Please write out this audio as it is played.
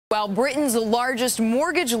Well, Britain's largest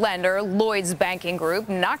mortgage lender, Lloyds Banking Group,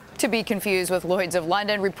 not to be confused with Lloyds of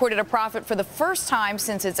London, reported a profit for the first time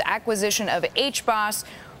since its acquisition of HBOS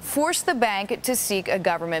forced the bank to seek a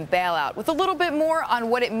government bailout. With a little bit more on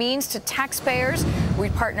what it means to taxpayers, we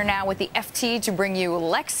partner now with the FT to bring you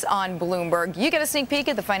Lex on Bloomberg. You get a sneak peek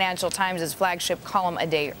at the Financial Times' flagship column a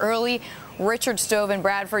day early. Richard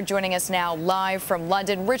Stovin-Bradford joining us now live from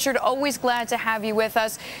London. Richard, always glad to have you with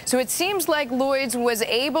us. So it seems like Lloyds was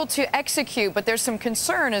able to execute, but there's some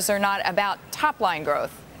concern, is there not, about top-line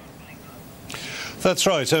growth? That's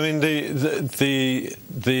right. I mean,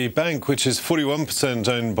 the bank, which is 41%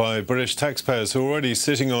 owned by British taxpayers, who are already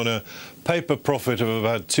sitting on a paper profit of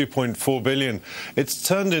about 2.4 billion. It's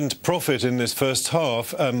turned into profit in this first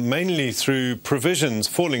half, mainly through provisions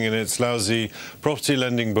falling in its lousy property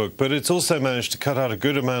lending book. But it's also managed to cut out a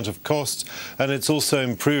good amount of costs, and it's also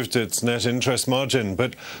improved its net interest margin.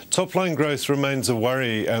 But top-line growth remains a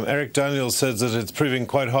worry. Eric Daniels says that it's proving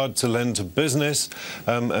quite hard to lend to business.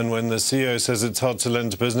 And when the CEO says it's hard to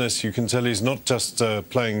lend to business, you can tell he's not just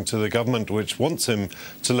playing to the government, which wants him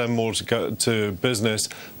to lend more to business.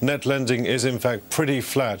 Net lending is in fact pretty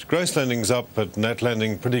flat. Gross lending's up, but net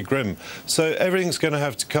lending pretty grim. So everything's going to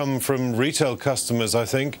have to come from retail customers, I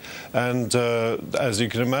think. And as you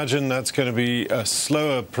can imagine, that's going to be a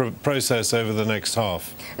slower process over the next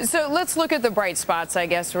half. So let's look at the bright spots, I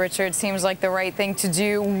guess, Richard. Seems like the right thing to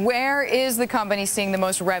do. Where is the company seeing the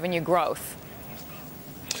most revenue growth?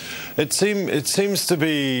 It seems to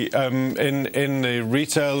be in the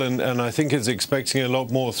retail, and I think it's expecting a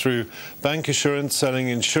lot more through bank assurance, selling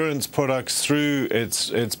insurance products through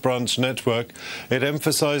its branch network. It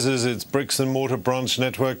emphasises its bricks and mortar branch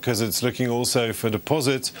network because it's looking also for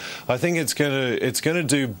deposits. I think it's going to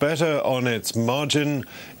do better on its margin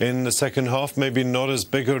in the second half. Maybe not as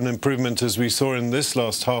big an improvement as we saw in this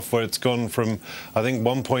last half, where it's gone from, I think,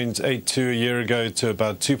 1.82 a year ago to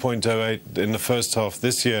about 2.08 in the first half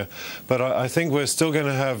this year. But I think we're still going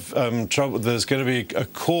to have trouble. There's going to be a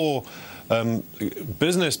core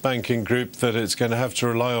business banking group that it's going to have to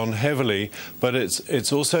rely on heavily, but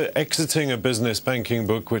it's also exiting a business banking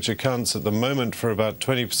book which accounts at the moment for about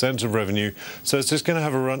 20% of revenue. So it's just going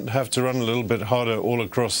to have to run a little bit harder all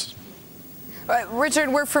across. Richard,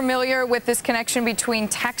 we're familiar with this connection between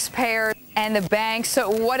taxpayers and the bank.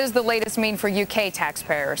 So what does the latest mean for UK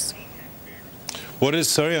taxpayers?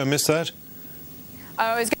 Sorry, I missed that.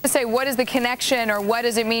 I was going to say, what is the connection, or what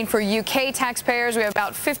does it mean for UK taxpayers? We have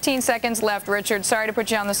about 15 seconds left, Richard. Sorry to put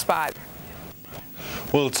you on the spot.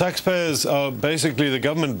 Well, taxpayers are basically, the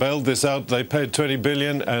government bailed this out. They paid 20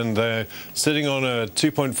 billion and they're sitting on a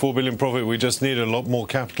 2.4 billion profit. We just need a lot more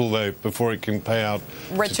capital, though, before it can pay out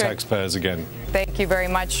to taxpayers again. Thank you very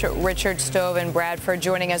much, Richard Stovin-Bradford,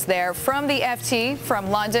 joining us there from the FT from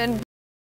London.